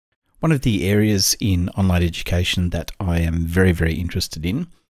One of the areas in online education that I am very, very interested in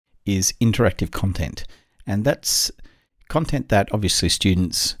is interactive content. And that's content that obviously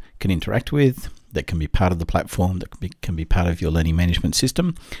students can interact with, that can be part of the platform, that can be part of your learning management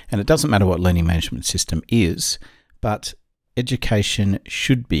system. And it doesn't matter what learning management system is, but education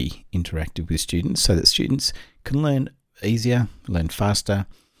should be interactive with students so that students can learn easier, learn faster,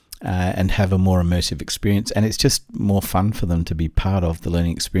 and have a more immersive experience. And it's just more fun for them to be part of the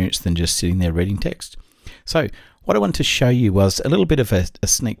learning experience than just sitting there reading text. So what I want to show you was a little bit of a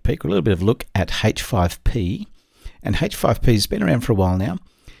sneak peek, or a little bit of a look at H5P. And H5P has been around for a while now.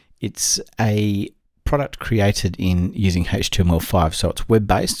 It's a product created in using HTML5, so it's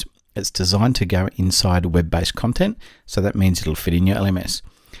web-based. It's designed to go inside web-based content, so that means it'll fit in your LMS.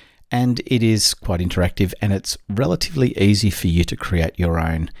 And it is quite interactive, and it's relatively easy for you to create your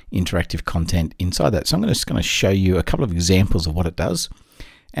own interactive content inside that. So I'm just going to show you a couple of examples of what it does,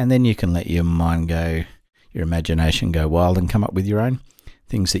 and then you can let your mind go, your imagination go wild, and come up with your own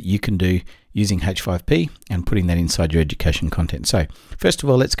things that you can do using H5P and putting that inside your education content. So first of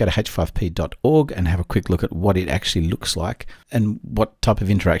all, let's go to h5p.org and have a quick look at what it actually looks like and what type of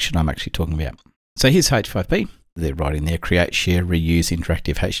interaction I'm actually talking about. So here's H5P. They're writing there, create, share, reuse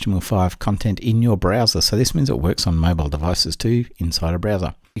interactive HTML5 content in your browser. So this means it works on mobile devices too, inside a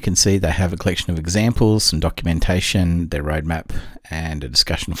browser. You can see they have a collection of examples, some documentation, their roadmap, and a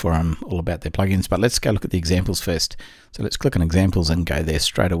discussion forum all about their plugins. But let's go look at the examples first. So let's click on examples and go there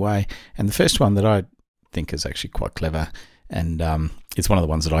straight away. And the first one that I think is actually quite clever, and it's one of the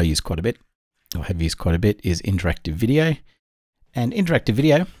ones that I use quite a bit, or have used quite a bit, is interactive video. And interactive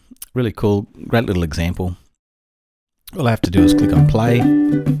video, really cool, great little example. All I have to do is click on play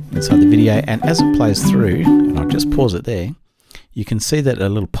inside the video, and as it plays through, and I'll just pause it there, you can see that a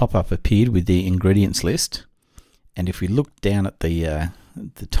little pop-up appeared with the ingredients list. And if we look down at the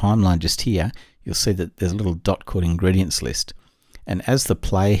timeline just here, you'll see that there's a little dot called ingredients list. And as the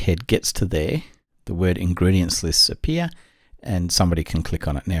playhead gets to there, the word ingredients lists appear, and somebody can click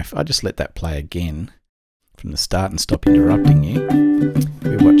on it. Now, if I just let that play again from the start and stop interrupting you,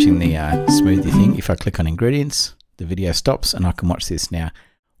 we're watching the smoothie thing. If I click on ingredients, the video stops and I can watch this now.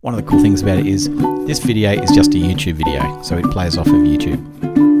 One of the cool things about it is this video is just a YouTube video, so it plays off of YouTube.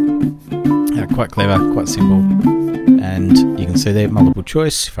 Quite clever, quite simple. And you can see there multiple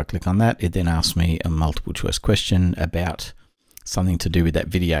choice. If I click on that, it then asks me a multiple choice question about something to do with that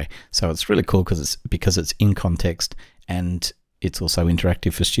video. So it's really cool because it's in context, and it's also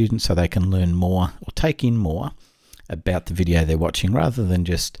interactive for students, so they can learn more or take in more about the video they're watching rather than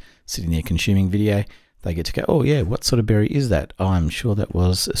just sitting there consuming video. They get to go, oh yeah, what sort of berry is that? Oh, I'm sure that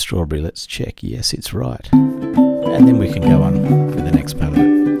was a strawberry. Let's check. Yes, it's right. And then we can go on with the next part of it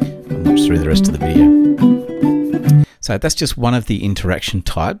and watch through the rest of the video. So that's just one of the interaction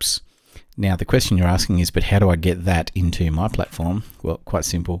types. Now the question you're asking is, but how do I get that into my platform? Well, quite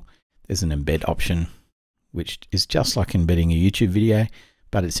simple. There's an embed option, which is just like embedding a YouTube video,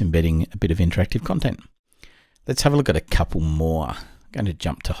 but it's embedding a bit of interactive content. Let's have a look at a couple more. I'm going to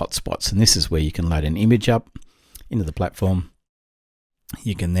jump to hotspots, and this is where you can load an image up into the platform.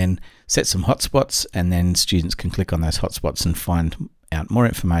 You can then set some hotspots, and then students can click on those hotspots and find out more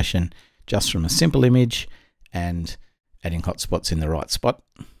information just from a simple image, and adding hotspots in the right spot.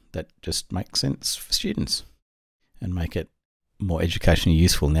 That just makes sense for students and make it more educationally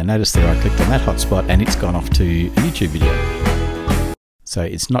useful. Now notice there I clicked on that hotspot and it's gone off to a YouTube video. So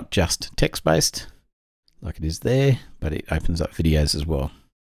it's not just text-based like it is there, but it opens up videos as well.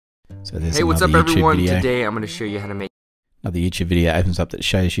 So there's hey, what's up everyone? Today I'm going to show you how to make another YouTube video opens up that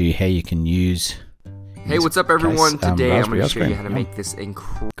shows you how you can use. Hey, what's up everyone? Today I'm going to show you how to make this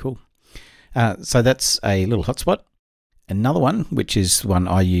incredible. Cool. So that's a little hotspot. Another one, which is one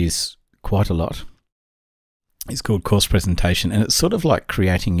I use quite a lot, is called course presentation, and it's sort of like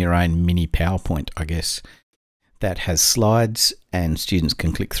creating your own mini PowerPoint, I guess, that has slides and students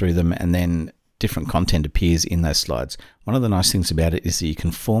can click through them, and then different content appears in those slides. One of the nice things about it is that you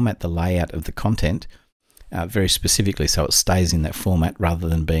can format the layout of the content very specifically so it stays in that format rather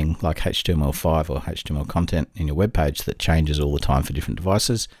than being like HTML5 or HTML content in your web page that changes all the time for different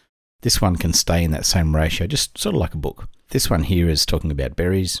devices. This one can stay in that same ratio, just sort of like a book. This one here is talking about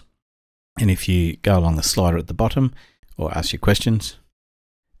berries. And if you go along the slider at the bottom or ask your questions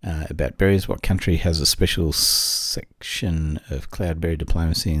about berries, what country has a special section of cloudberry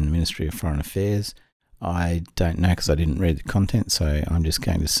diplomacy in the Ministry of Foreign Affairs? I don't know because I didn't read the content, so I'm just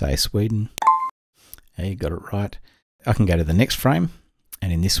going to say Sweden. Yeah, you got it right. I can go to the next frame,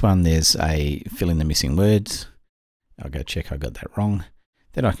 and in this one there's a fill in the missing words. I'll go check I got that wrong.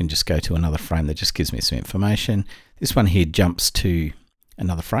 Then I can just go to another frame that just gives me some information. This one here jumps to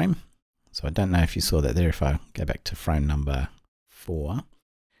another frame, So I don't know if you saw that there. If I go back to frame number 4,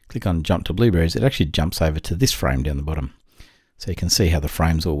 click on Jump to Blueberries, it actually jumps over to this frame down the bottom. So you can see how the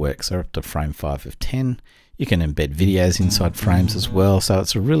frames all work. So up to frame 5 of 10. You can embed videos inside frames as well. So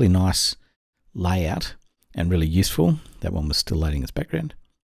it's a really nice layout and really useful. That one was still loading its background.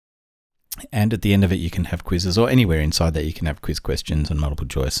 And at the end of it, you can have quizzes, or anywhere inside that you can have quiz questions and multiple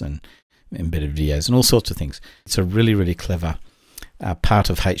choice and embedded videos and all sorts of things. It's a really, really clever part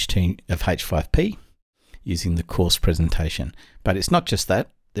of H5P using the course presentation. But it's not just that.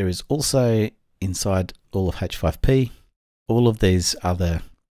 There is also inside all of H5P, all of these other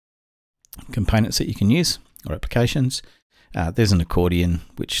components that you can use or applications. There's an accordion,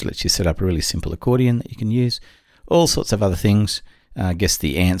 which lets you set up a really simple accordion that you can use. All sorts of other things. Guess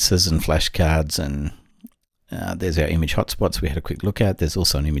the answers and flashcards, and there's our image hotspots we had a quick look at. There's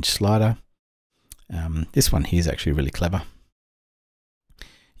also an image slider. This one here is actually really clever.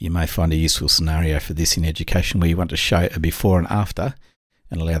 You may find a useful scenario for this in education where you want to show a before and after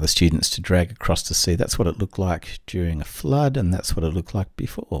and allow the students to drag across to see that's what it looked like during a flood and that's what it looked like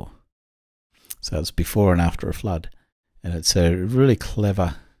before. So it's before and after a flood. And it's a really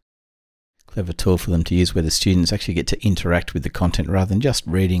clever tool for them to use where the students actually get to interact with the content rather than just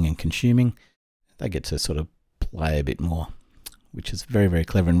reading and consuming. They get to sort of play a bit more, which is very, very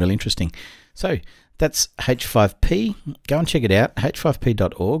clever and really interesting. So that's H5P. Go and check it out,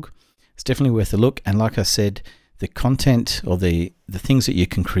 h5p.org. It's definitely worth a look. And like I said, the content or the things that you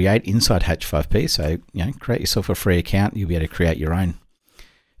can create inside H5P, so create yourself a free account, you'll be able to create your own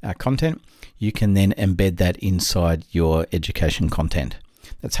content. You can then embed that inside your education content.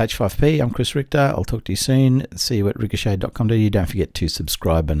 That's H5P. I'm Chris Richter. I'll talk to you soon. See you at ricochet.com.au. Don't forget to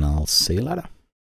subscribe, and I'll see you later.